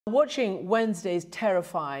Watching Wednesday's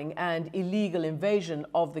terrifying and illegal invasion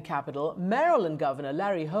of the Capitol, Maryland Governor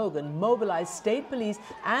Larry Hogan mobilized state police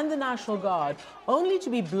and the National Guard, only to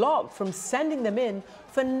be blocked from sending them in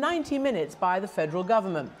for 90 minutes by the federal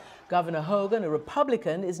government. Governor Hogan, a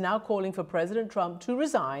Republican, is now calling for President Trump to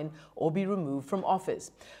resign or be removed from office.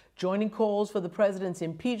 Joining calls for the president's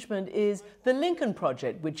impeachment is the Lincoln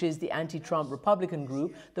Project, which is the anti-Trump Republican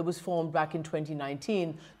group that was formed back in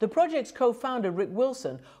 2019. The project's co-founder, Rick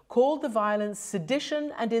Wilson, called the violence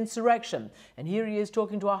sedition and insurrection. And here he is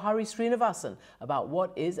talking to our Hari Sreenivasan about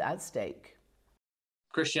what is at stake.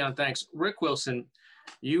 Christiane, thanks. Rick Wilson,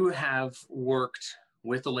 you have worked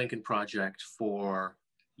with the Lincoln Project for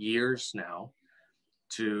years now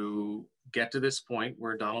to get to this point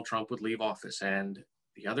where Donald Trump would leave office. And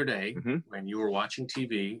the other day, when you were watching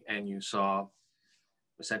TV and you saw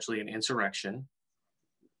essentially an insurrection,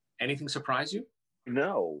 anything surprise you?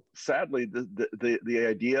 No. Sadly, the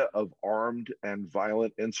idea of armed and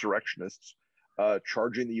violent insurrectionists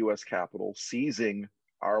charging the U.S. Capitol, seizing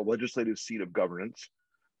our legislative seat of governance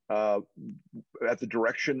at the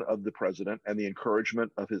direction of the president and the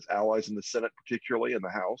encouragement of his allies in the Senate, particularly in the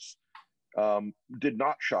House, did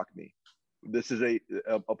not shock me. This is a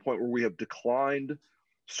point where we have declined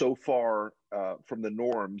so far from the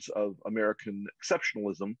norms of American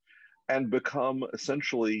exceptionalism and become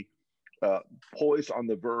essentially poised on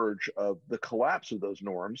the verge of the collapse of those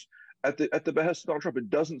norms at the behest of Donald Trump. It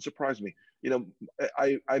doesn't surprise me. You know,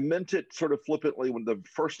 I meant it sort of flippantly when the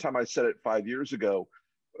first time I said it 5 years ago,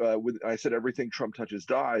 I said everything Trump touches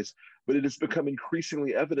dies, but it has become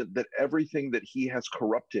increasingly evident that everything that he has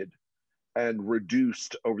corrupted and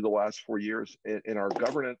reduced over the last 4 years in our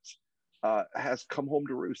governance has come home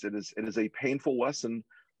to roost. It is a painful lesson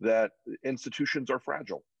that institutions are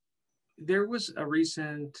fragile. There was a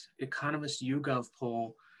recent Economist YouGov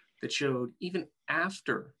poll that showed even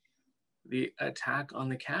after the attack on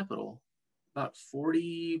the Capitol, about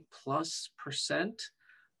 40+%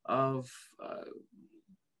 of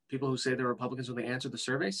people who say they're Republicans when they answer the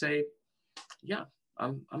survey say, yeah,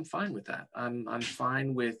 I'm fine with that. I'm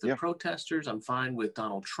fine with the protesters. I'm fine with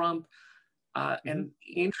Donald Trump. And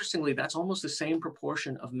interestingly, that's almost the same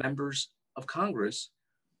proportion of members of Congress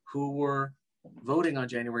who were voting on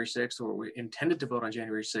January 6th or were intended to vote on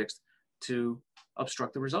January 6th to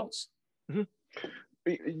obstruct the results.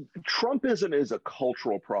 Trumpism is a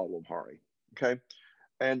cultural problem, Hari. Okay,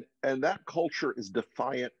 and that culture is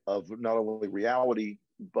defiant of not only reality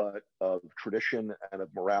but of tradition and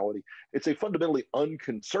of morality. It's a fundamentally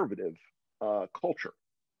unconservative culture.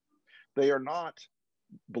 They are not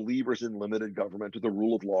believers in limited government or the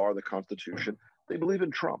rule of law or the Constitution. They believe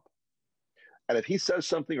in Trump. And if he says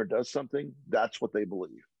something or does something, that's what they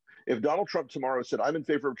believe. If Donald Trump tomorrow said, I'm in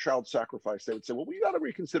favor of child sacrifice, they would say, well, we got to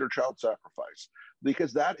reconsider child sacrifice,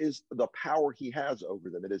 because that is the power he has over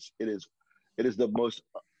them. It is the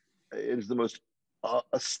most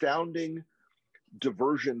astounding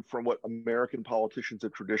diversion from what American politicians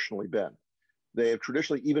have traditionally been. They have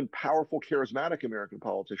traditionally, even powerful, charismatic American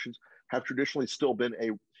politicians have traditionally still been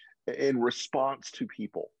in response to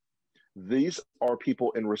people. These are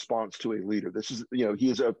people in response to a leader. This is, you know, he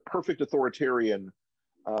is a perfect authoritarian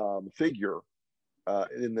figure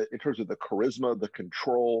in terms of the charisma, the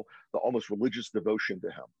control, the almost religious devotion to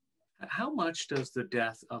him. How much does the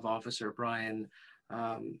death of Officer Brian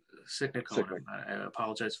Sicknick, I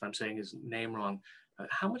apologize if I'm saying his name wrong,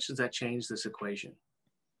 how much does that change this equation?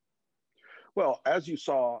 Well, as you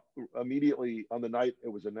saw immediately on the night it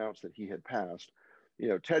was announced that he had passed, you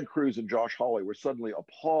know, Ted Cruz and Josh Hawley were suddenly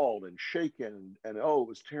appalled and shaken and oh, it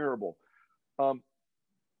was terrible.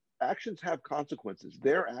 Actions have consequences.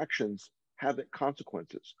 Their actions have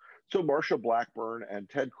consequences. So Marsha Blackburn and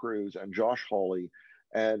Ted Cruz and Josh Hawley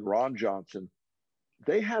and Ron Johnson,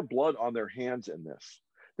 they have blood on their hands in this.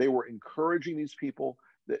 They were encouraging these people.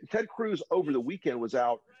 Ted Cruz over the weekend was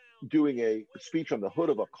out doing a speech on the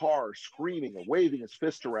hood of a car, screaming and waving his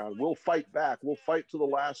fist around, we'll fight back, we'll fight to the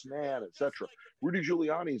last man, etc. Rudy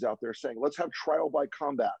Giuliani's out there saying, let's have trial by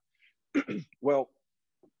combat. Well,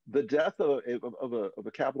 the death of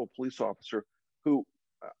a Capitol police officer who,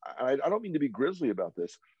 I don't mean to be grisly about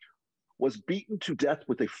this, was beaten to death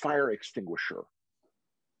with a fire extinguisher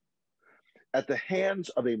at the hands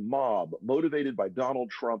of a mob motivated by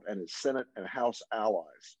Donald Trump and his Senate and House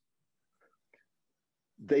allies.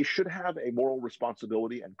 They should have a moral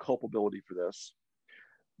responsibility and culpability for this.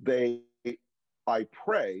 I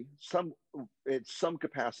pray, in some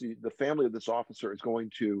capacity, the family of this officer is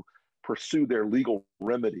going to pursue their legal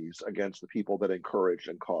remedies against the people that encouraged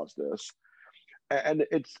and caused this. And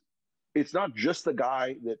it's not just the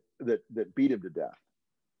guy that beat him to death.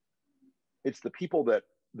 It's the people that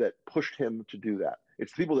that pushed him to do that.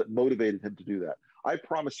 It's the people that motivated him to do that. I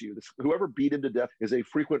promise you, whoever beat him to death is a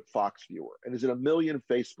frequent Fox viewer and is in a million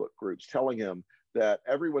Facebook groups telling him that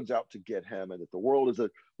everyone's out to get him and that the world is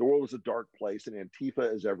a dark place and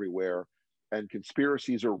Antifa is everywhere and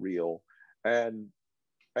conspiracies are real. And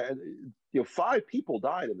 5 people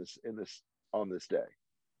died on this day.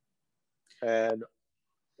 And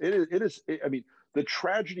I mean, the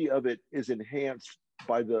tragedy of it is enhanced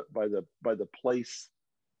by the place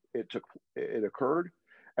it occurred,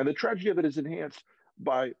 and the tragedy of it is enhanced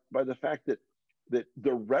by the fact that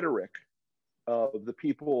the rhetoric of the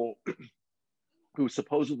people who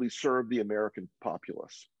supposedly serve the American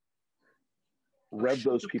populace rev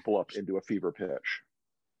those people up into a fever pitch.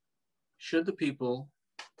 Should the people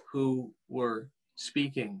who were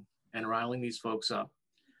speaking and riling these folks up,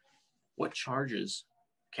 what charges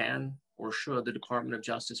can or should the Department of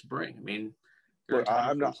Justice bring? I mean, look,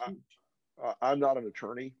 I'm not an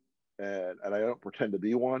attorney, and I don't pretend to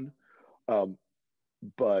be one.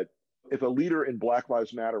 But if a leader in Black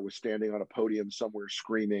Lives Matter was standing on a podium somewhere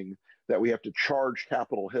screaming that we have to charge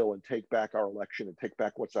Capitol Hill and take back our election and take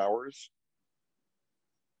back what's ours,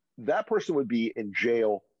 that person would be in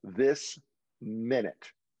jail this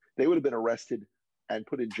minute. They would have been arrested and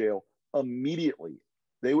put in jail immediately.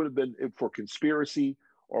 They would have been for conspiracy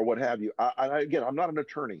or what have you. Again, I'm not an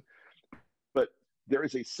attorney, but there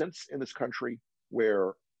is a sense in this country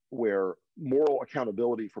where moral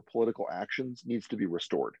accountability for political actions needs to be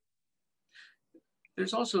restored.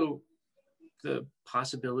 There's also the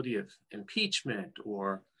possibility of impeachment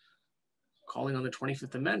or calling on the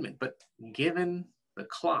 25th Amendment, but given the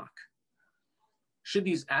clock, should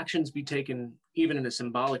these actions be taken even in a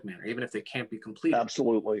symbolic manner, even if they can't be completed?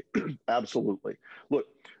 Absolutely. Absolutely. Look,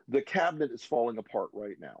 the cabinet is falling apart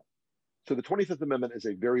right now. So the 25th Amendment is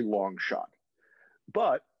a very long shot.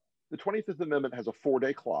 But the 25th Amendment has a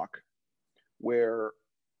 4-day clock where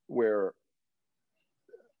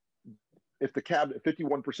if the cabinet,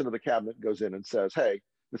 51% of the cabinet goes in and says, hey,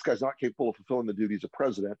 this guy's not capable of fulfilling the duties of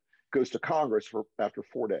president, goes to Congress after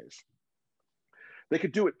 4 days. They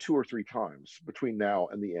could do it 2 or 3 times between now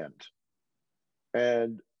and the end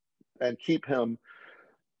and keep him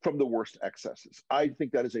from the worst excesses. I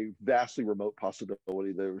think that is a vastly remote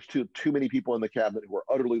possibility. There's too many people in the cabinet who are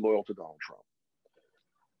utterly loyal to Donald Trump.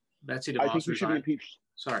 Betsy I think she should be impeached.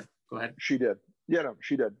 Sorry, go ahead. She did. Yeah, no,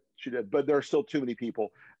 she did. She did. But there are still too many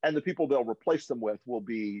people. And the people they'll replace them with will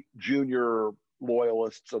be junior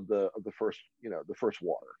loyalists of the first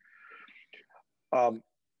water.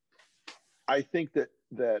 I think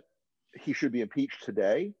that he should be impeached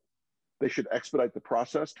today. They should expedite the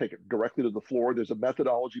process, take it directly to the floor. There's a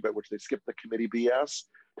methodology by which they skip the committee BS,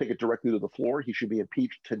 take it directly to the floor. He should be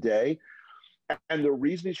impeached today. And the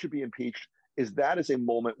reason he should be impeached is that is a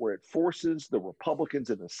moment where it forces the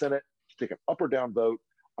Republicans in the Senate to take an up or down vote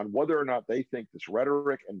on whether or not they think this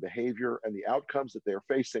rhetoric and behavior and the outcomes that they are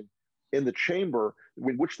facing in the chamber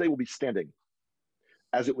in which they will be standing,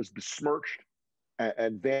 as it was besmirched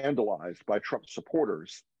and vandalized by Trump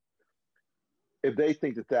supporters, if they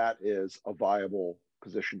think that that is a viable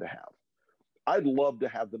position to have. I'd love to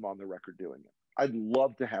have them on the record doing it. I'd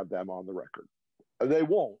love to have them on the record. They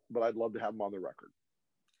won't, but I'd love to have them on the record.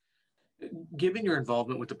 Given your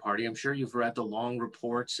involvement with the party, I'm sure you've read the long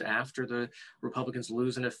reports after the Republicans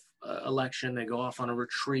lose an election. They go off on a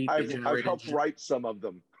retreat. I've helped write some of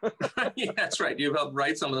them. Yeah, that's right. You've helped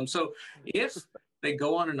write some of them. So if they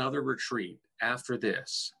go on another retreat after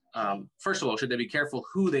this, first of all, should they be careful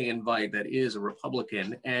who they invite that is a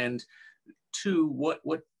Republican? And 2, what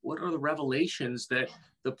are the revelations that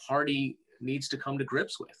the party needs to come to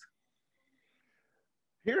grips with?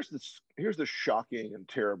 Here's the shocking and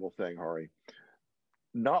terrible thing, Hari.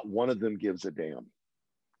 Not one of them gives a damn.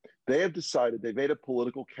 They have decided, they made a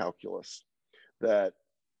political calculus that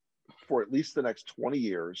for at least the next 20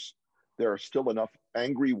 years, there are still enough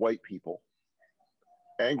angry white people,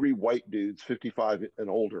 angry white dudes, 55 and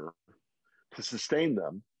older, to sustain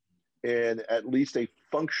them in at least a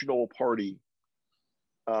functional party,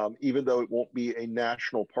 even though it won't be a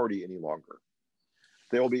national party any longer.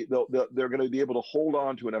 They're going to be able to hold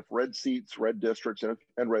on to enough red seats, red districts,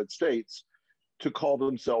 and red states to call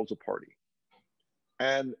themselves a party.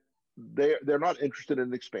 And they're not interested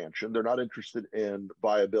in expansion. They're not interested in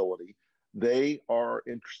viability. They are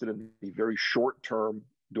interested in the very short term.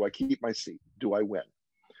 Do I keep my seat? Do I win?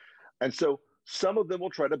 And so some of them will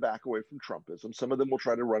try to back away from Trumpism. Some of them will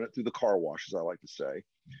try to run it through the car wash, as I like to say,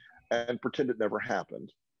 and pretend it never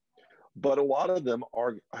happened. But a lot of them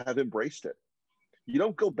have embraced it. You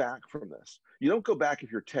don't go back from this. You don't go back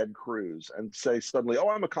if you're Ted Cruz and say suddenly, oh,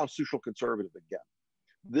 I'm a constitutional conservative again.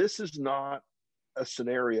 This is not a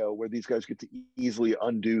scenario where these guys get to easily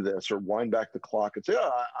undo this or wind back the clock and say,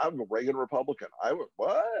 oh, I'm a Reagan Republican. I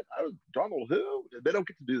was Donald who? They don't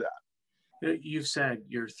get to do that. You've said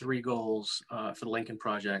your three goals for the Lincoln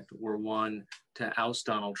Project were, one, to oust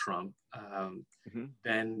Donald Trump.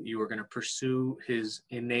 Then you were going to pursue his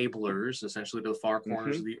enablers, essentially to the far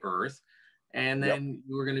corners of the earth. And then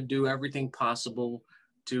you were going to do everything possible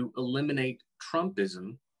to eliminate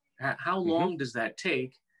Trumpism. How long does that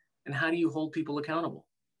take? And how do you hold people accountable?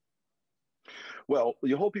 Well,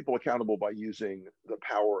 you hold people accountable by using the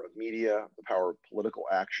power of media, the power of political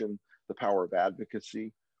action, the power of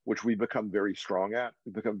advocacy, which we've become very strong at.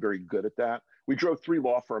 We've become very good at that. We drove 3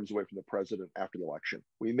 law firms away from the president after the election.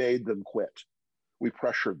 We made them quit. We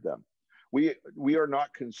pressured them. We are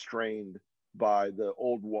not constrained by the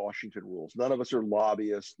old Washington rules. None of us are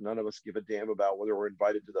lobbyists. None of us give a damn about whether we're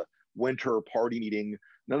invited to the winter party meeting.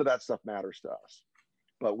 None of that stuff matters to us.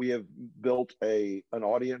 But we have built an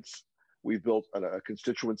audience. We've built a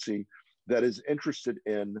constituency that is interested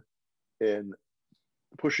in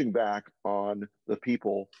pushing back on the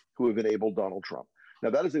people who have enabled Donald Trump.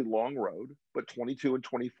 Now, that is a long road, but 22 and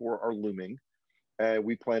 24 are looming, and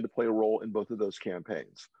we plan to play a role in both of those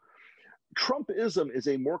campaigns. Trumpism is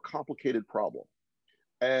a more complicated problem.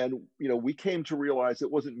 And, we came to realize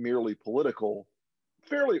it wasn't merely political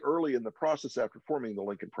fairly early in the process after forming the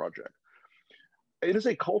Lincoln Project. It is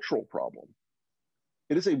a cultural problem.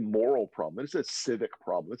 It is a moral problem. It's a civic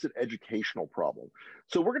problem. It's an educational problem.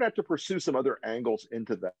 So we're going to have to pursue some other angles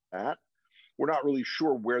into that. We're not really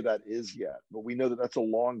sure where that is yet, but we know that that's a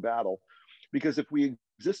long battle, because if we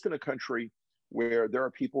exist in a country where there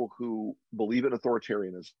are people who believe in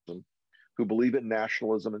authoritarianism, who believe in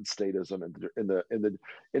nationalism and statism, and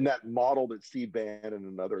in that model that Steve Bannon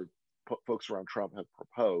and other folks around Trump have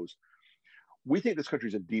proposed, we think this country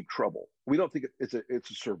is in deep trouble. We don't think it's a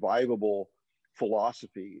survivable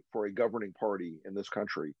philosophy for a governing party in this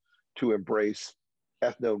country to embrace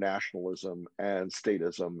ethno-nationalism and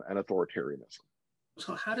statism and authoritarianism.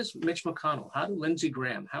 So how does Mitch McConnell, how do Lindsey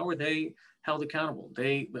Graham, how are they held accountable?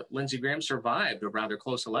 Lindsey Graham survived a rather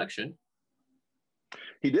close election.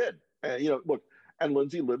 He did. Look, and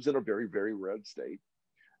Lindsey lives in a very, very red state,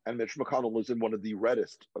 and Mitch McConnell lives in one of the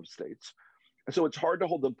reddest of states. And so it's hard to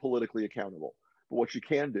hold them politically accountable. But what you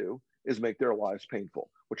can do is make their lives painful.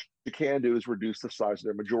 What you can do is reduce the size of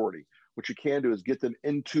their majority. What you can do is get them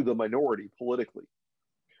into the minority politically.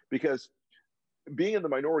 Because being in the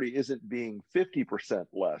minority isn't being 50%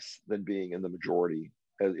 less than being in the majority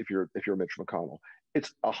if you're Mitch McConnell.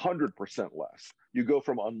 It's 100% less. You go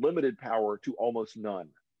from unlimited power to almost none.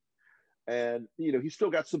 And he's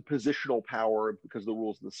still got some positional power because of the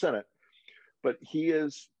rules of the Senate, but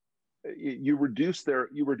you reduce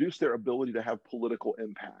their ability to have political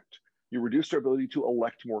impact. You reduce their ability to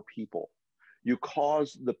elect more people. You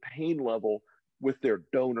cause the pain level with their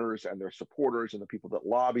donors and their supporters and the people that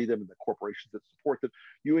lobby them and the corporations that support them.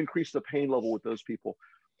 You increase the pain level with those people.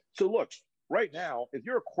 So look, right now, if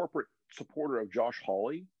you're a corporate supporter of Josh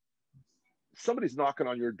Hawley, somebody's knocking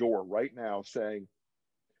on your door right now saying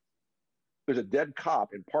there's a dead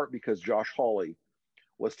cop, in part because Josh Hawley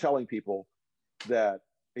was telling people that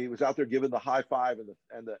he was out there giving the high five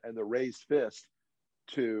and the raised fist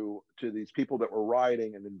to these people that were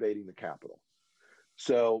rioting and invading the Capitol.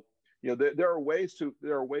 So there are ways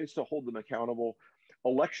to hold them accountable.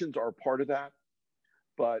 Elections are part of that,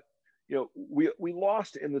 but we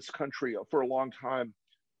lost in this country for a long time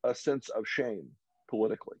a sense of shame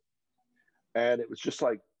politically, and it was just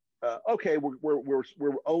like, okay,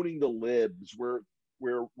 we're owning the libs, we're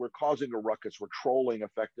causing a ruckus, we're trolling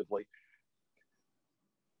effectively.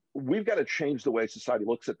 We've got to change the way society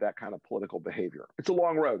looks at that kind of political behavior. It's a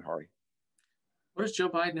long road, Hari. What does Joe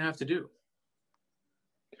Biden have to do?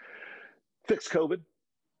 Fix COVID.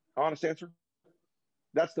 Honest answer.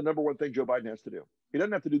 That's the number one thing Joe Biden has to do. He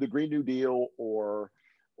doesn't have to do the Green New Deal or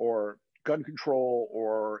gun control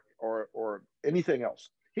or anything else.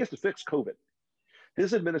 He has to fix COVID.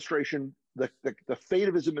 His administration, the fate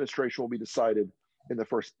of his administration will be decided in the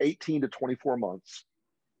first 18 to 24 months.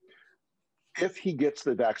 If he gets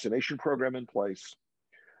the vaccination program in place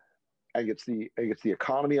and gets the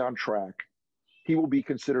economy on track, he will be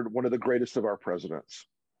considered one of the greatest of our presidents,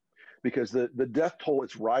 because the death toll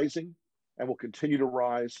is rising and will continue to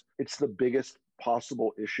rise. It's the biggest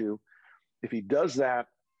possible issue. If he does that,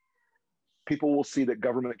 people will see that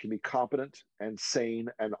government can be competent and sane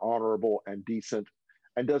and honorable and decent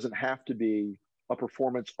and doesn't have to be a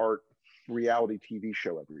performance art reality TV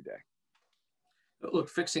show every day. Look,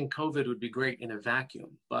 fixing COVID would be great in a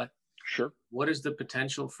vacuum, but sure, what is the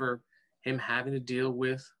potential for him having to deal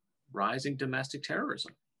with rising domestic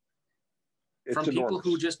terrorism? from people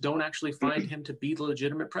who just don't actually find him to be the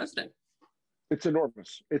legitimate president. It's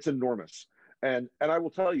enormous. It's enormous. And I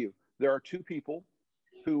will tell you, there are two people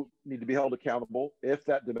who need to be held accountable if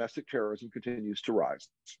that domestic terrorism continues to rise.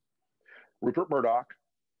 Rupert Murdoch,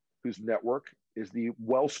 whose network is the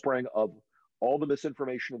wellspring of all the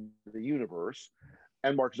misinformation in the universe,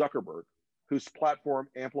 and Mark Zuckerberg, whose platform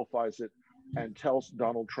amplifies it and tells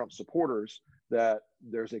Donald Trump supporters that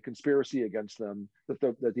there's a conspiracy against them, that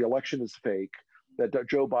the election is fake, that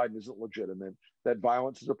Joe Biden isn't legitimate, that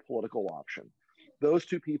violence is a political option. Those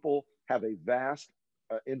two people have a vast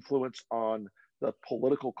influence on the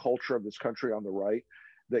political culture of this country on the right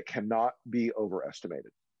that cannot be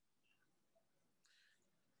overestimated.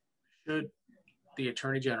 Should the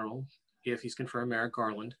Attorney General, if he's confirmed Merrick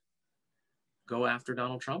Garland, go after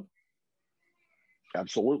Donald Trump?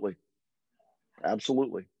 Absolutely.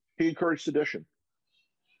 Absolutely. He encouraged sedition.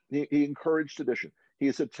 He encouraged sedition. He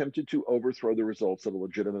has attempted to overthrow the results of a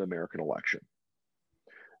legitimate American election.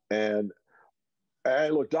 And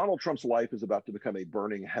look, Donald Trump's life is about to become a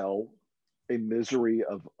burning hell, a misery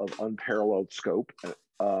of unparalleled scope,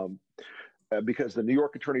 because the New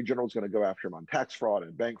York Attorney General is going to go after him on tax fraud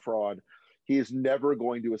and bank fraud. He is never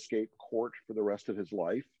going to escape court for the rest of his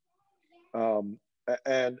life.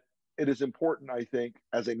 And it is important, I think,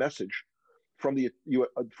 as a message from the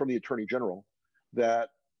Attorney General that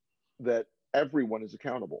everyone is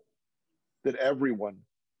accountable, that everyone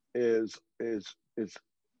is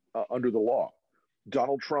under the law.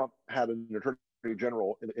 Donald Trump had an Attorney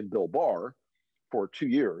General in Bill Barr for 2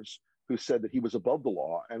 years who said that he was above the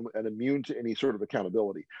law and immune to any sort of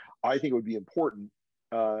accountability. I think it would be important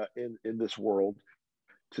in this world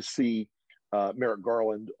to see Merrick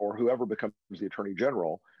Garland or whoever becomes the Attorney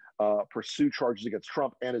General pursue charges against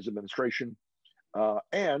Trump and his administration,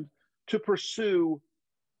 and to pursue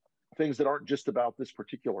things that aren't just about this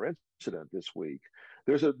particular incident this week.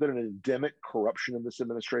 There's been an endemic corruption in this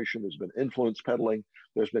administration. There's been influence peddling.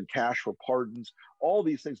 There's been cash for pardons. All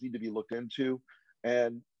these things need to be looked into,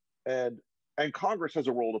 and Congress has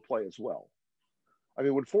a role to play as well. I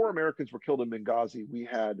mean, when 4 Americans were killed in Benghazi, we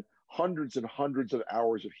had hundreds and hundreds of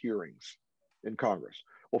hours of hearings in Congress.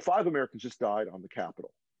 Well, 5 Americans just died on the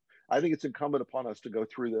Capitol. I think it's incumbent upon us to go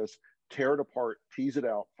through this, tear it apart, tease it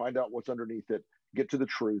out, find out what's underneath it, get to the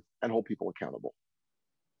truth, and hold people accountable.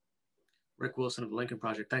 Rick Wilson of the Lincoln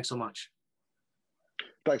Project, thanks so much.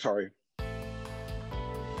 Thanks, Hari.